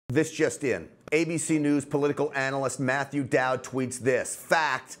This just in. ABC News political analyst Matthew Dowd tweets this: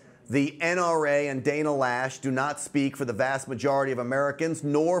 "Fact, the NRA and Dana Lash do not speak for the vast majority of Americans,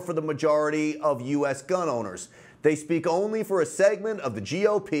 nor for the majority of U.S. gun owners. They speak only for a segment of the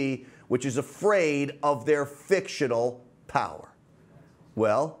GOP, which is afraid of their fictional power."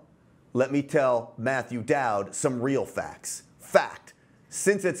 Well, let me tell Matthew Dowd some real facts. Fact,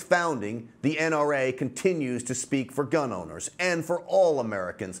 since its founding, the NRA continues to speak for gun owners and for all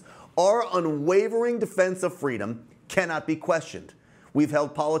Americans. Our unwavering defense of freedom cannot be questioned. We've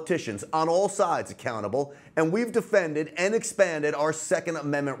held politicians on all sides accountable, and we've defended and expanded our Second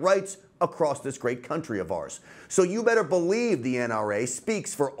Amendment rights across this great country of ours. So you better believe the NRA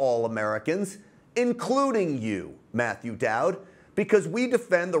speaks for all Americans, including you, Matthew Dowd, because we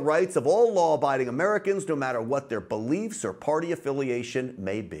defend the rights of all law-abiding Americans, no matter what their beliefs or party affiliation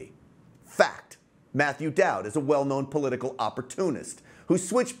may be. Fact, Matthew Dowd is a well-known political opportunist who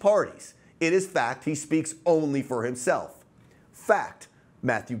switched parties. It is fact he speaks only for himself. Fact,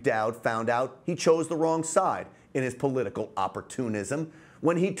 Matthew Dowd found out he chose the wrong side in his political opportunism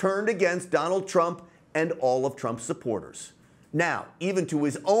when he turned against Donald Trump and all of Trump's supporters. Now, even to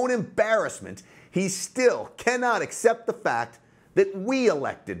his own embarrassment, he still cannot accept the fact that we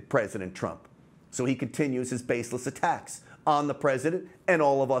elected President Trump. So he continues his baseless attacks on the president and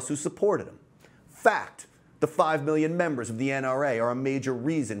all of us who supported him. Fact, the 5 million members of the NRA are a major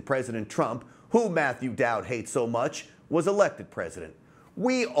reason President Trump, who Matthew Dowd hates so much, was elected president.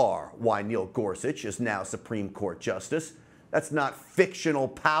 We are why Neil Gorsuch is now Supreme Court Justice. That's not fictional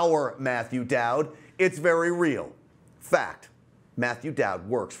power, Matthew Dowd. It's very real. Fact, Matthew Dowd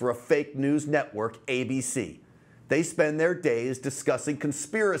works for a fake news network, ABC. They spend their days discussing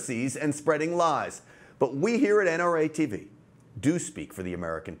conspiracies and spreading lies. But we here at NRATV do speak for the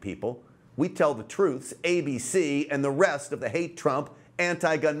American people. We tell the truths ABC and the rest of the hate Trump,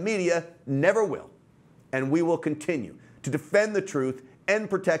 anti-gun media never will. And we will continue to defend the truth and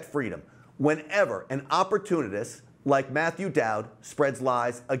protect freedom whenever an opportunist like Matthew Dowd spreads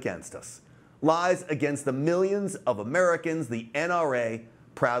lies against us. Lies against the millions of Americans the NRA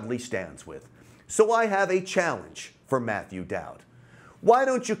proudly stands with. So I have a challenge for Matthew Dowd. Why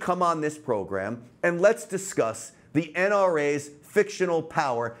don't you come on this program and let's discuss the NRA's fictional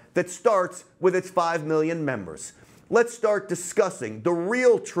power that starts with its 5 million members. Let's start discussing the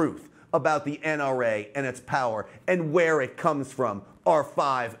real truth about the NRA and its power and where it comes from, our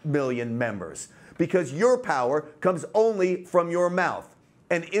 5 million members. Because your power comes only from your mouth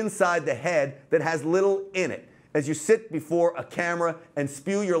and inside the head that has little in it. As you sit before a camera and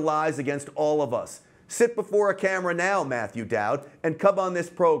spew your lies against all of us. Sit before a camera now, Matthew Dowd, and come on this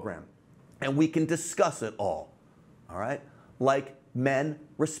program, and we can discuss it all right? Like men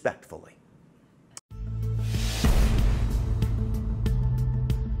respectfully.